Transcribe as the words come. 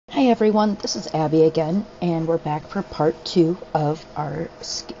Hi everyone, this is Abby again, and we're back for part 2 of our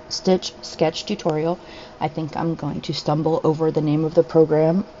StitchSketch tutorial. I think I'm going to stumble over the name of the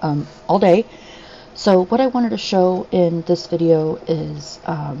program all day. So what I wanted to show in this video is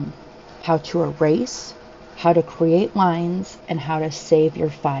how to erase, how to create lines, and how to save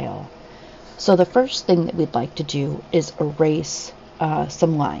your file. So the first thing that we'd like to do is erase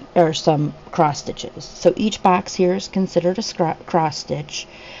some cross stitches. So each box here is considered a cross stitch.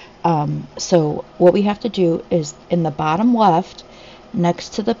 So what we have to do is in the bottom left,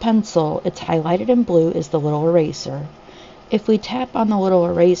 next to the pencil, it's highlighted in blue, is the little eraser. If we tap on the little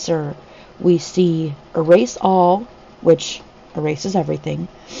eraser, we see erase all, which erases everything.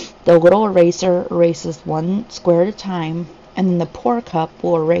 The little eraser erases one square at a time, and then the pour cup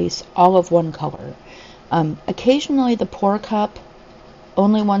will erase all of one color. Occasionally the pour cup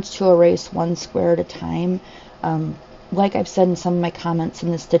only wants to erase one square at a time. Like I've said in some of my comments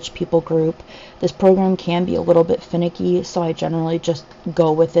in the Stitch People group, this program can be a little bit finicky, so I generally just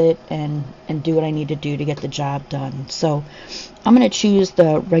go with it and do what I need to do to get the job done. So I'm going to choose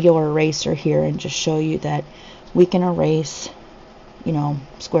the regular eraser here and just show you that we can erase,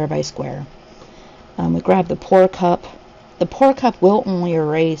 square by square. We grab the pour cup. The pour cup will only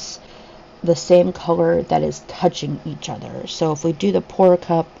erase the same color that is touching each other. So if we do the pour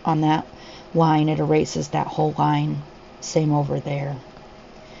cup on that line, it erases that whole line. Same over there.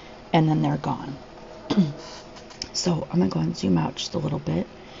 And then they're gone. So I'm going to go and zoom out just a little bit.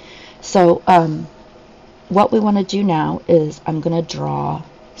 So what we want to do now is I'm going to draw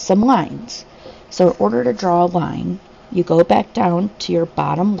some lines. So in order to draw a line, you go back down to your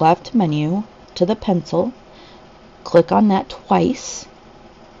bottom left menu to the pencil, click on that twice,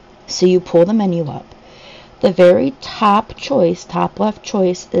 so you pull the menu up. The very top left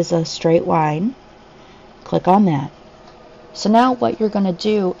choice is a straight line. Click on that. So now what you're going to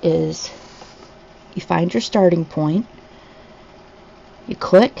do is you find your starting point, you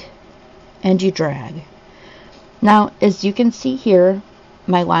click, and you drag. Now, as you can see here,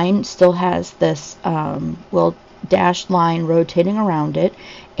 my line still has this little dashed line rotating around it,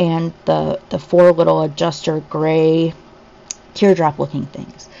 and the four little adjuster gray teardrop looking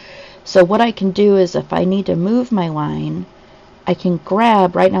things. So what I can do is if I need to move my line, I can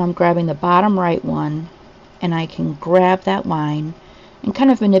grab, right now I'm grabbing the bottom right one, and I can grab that line and kind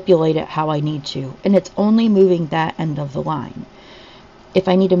of manipulate it how I need to. And it's only moving that end of the line. If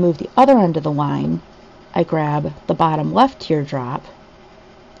I need to move the other end of the line, I grab the bottom left teardrop.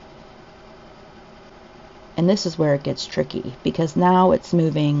 And this is where it gets tricky, because now it's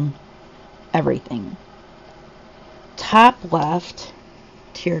moving everything. Top left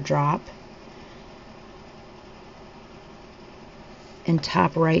teardrop and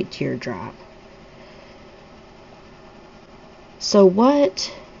top right teardrop. So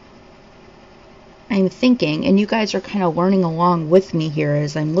what I'm thinking, and you guys are kind of learning along with me here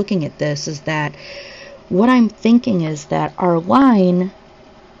as I'm looking at this, is that what I'm thinking is that our line,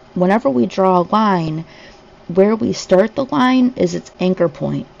 whenever we draw a line, where we start the line is its anchor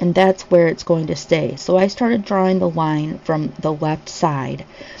point, and that's where it's going to stay. So I started drawing the line from the left side,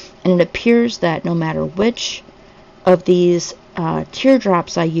 and it appears that no matter which of these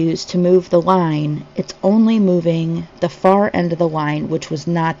teardrops I use to move the line, it's only moving the far end of the line, which was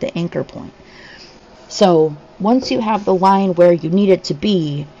not the anchor point. So once you have the line where you need it to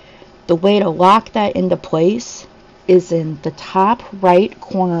be, the way to lock that into place is in the top right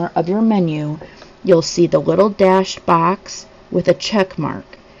corner of your menu. You'll see the little dashed box with a check mark.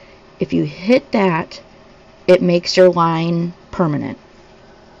 If you hit that, it makes your line permanent.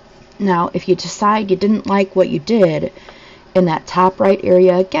 Now, if you decide you didn't like what you did, in that top right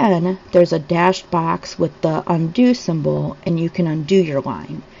area again, there's a dashed box with the undo symbol, and you can undo your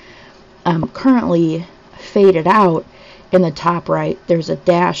line. Currently faded out in the top right, there's a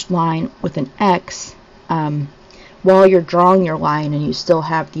dashed line with an X. While you're drawing your line and you still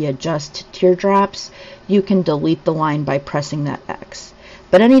have the adjust teardrops, you can delete the line by pressing that X.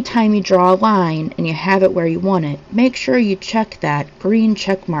 But anytime you draw a line and you have it where you want it, make sure you check that green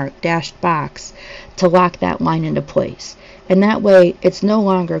check mark dashed box to lock that line into place. And that way it's no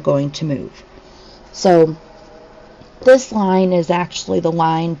longer going to move. So this line is actually the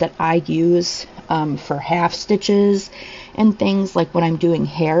line that I use for half stitches and things like when I'm doing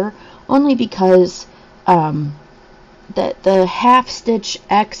hair, only because the half stitch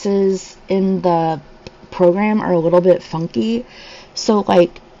X's in the program are a little bit funky. So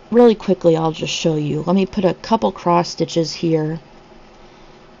like really quickly I'll just show you. Let me put a couple cross stitches here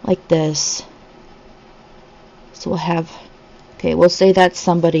like this. So we'll have, okay, we'll say that's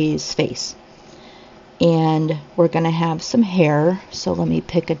somebody's face. and we're going to have some hair. So let me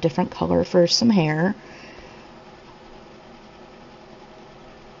pick a different color for some hair.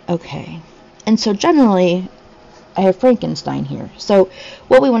 Okay, and so generally I have Frankenstein here. So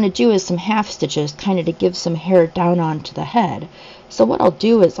what we want to do is some half stitches, kind of to give some hair down onto the head. So what I'll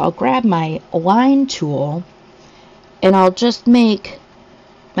do is I'll grab my line tool and I'll just make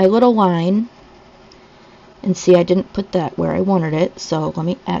my little line. And see, I didn't put that where I wanted it, so let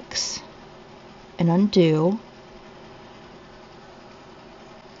me X and undo.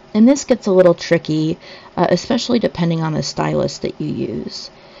 And this gets a little tricky, especially depending on the stylus that you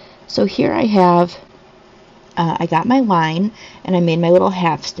use. So here I have, I got my line and I made my little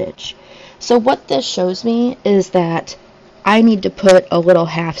half stitch. So what this shows me is that I need to put a little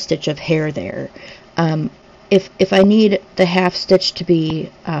half stitch of hair there. If I need the half stitch to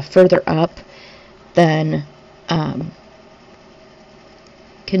be further up, then can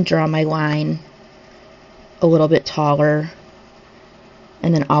draw my line a little bit taller,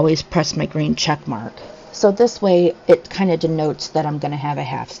 and then always press my green check mark. So this way it kind of denotes that I'm going to have a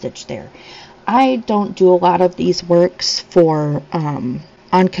half stitch there. I don't do a lot of these works for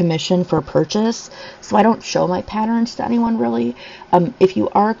on commission for purchase, so I don't show my patterns to anyone really. If you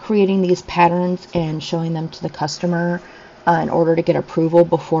are creating these patterns and showing them to the customer in order to get approval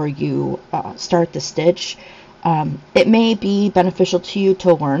before you start the stitch, it may be beneficial to you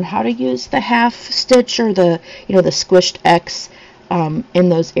to learn how to use the half stitch or the the squished X in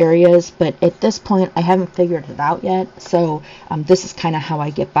those areas, but at this point I haven't figured it out yet, so this is kind of how I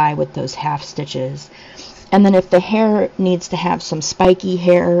get by with those half stitches. And then if the hair needs to have some spiky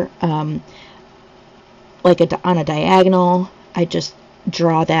hair, like on a diagonal, I just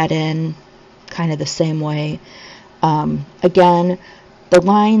draw that in kind of the same way. Again, the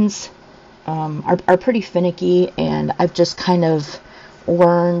lines are pretty finicky, and I've just kind of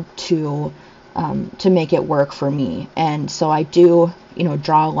learned to make it work for me. And so I do,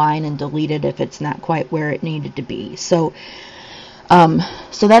 draw a line and delete it if it's not quite where it needed to be. So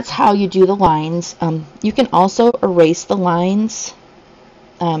that's how you do the lines. You can also erase the lines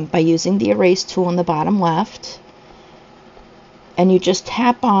by using the erase tool in the bottom left, and you just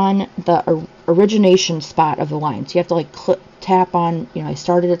tap on the origination spot of the line. So you have to tap on, I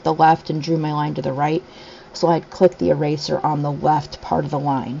started at the left and drew my line to the right, so I'd click the eraser on the left part of the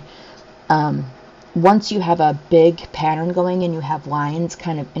line. Once you have a big pattern going and you have lines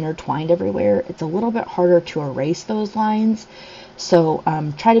kind of intertwined everywhere, it's a little bit harder to erase those lines. So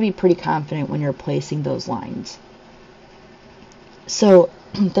try to be pretty confident when you're placing those lines. So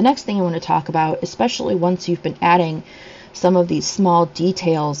the next thing I want to talk about, especially once you've been adding some of these small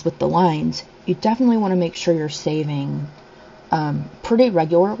details with the lines, you definitely want to make sure you're saving pretty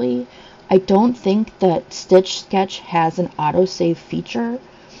regularly. I don't think that StitchSketch has an autosave feature.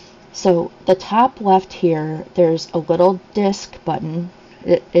 So the top left here, there's a little disk button.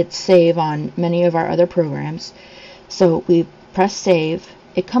 It's save on many of our other programs. So we press save.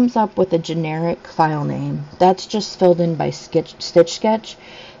 It comes up with a generic file name. That's just filled in by StitchSketch.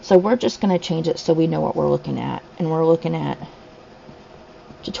 So we're just going to change it so we know what we're looking at. And we're looking at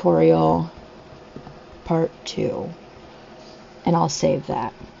tutorial part 2. And I'll save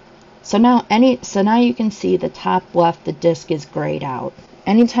that. So now you can see the top left, the disk is grayed out.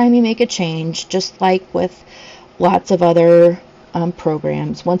 Anytime you make a change, just like with lots of other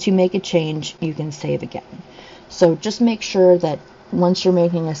programs, once you make a change, you can save again. So just make sure that once you're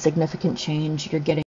making a significant change, you're getting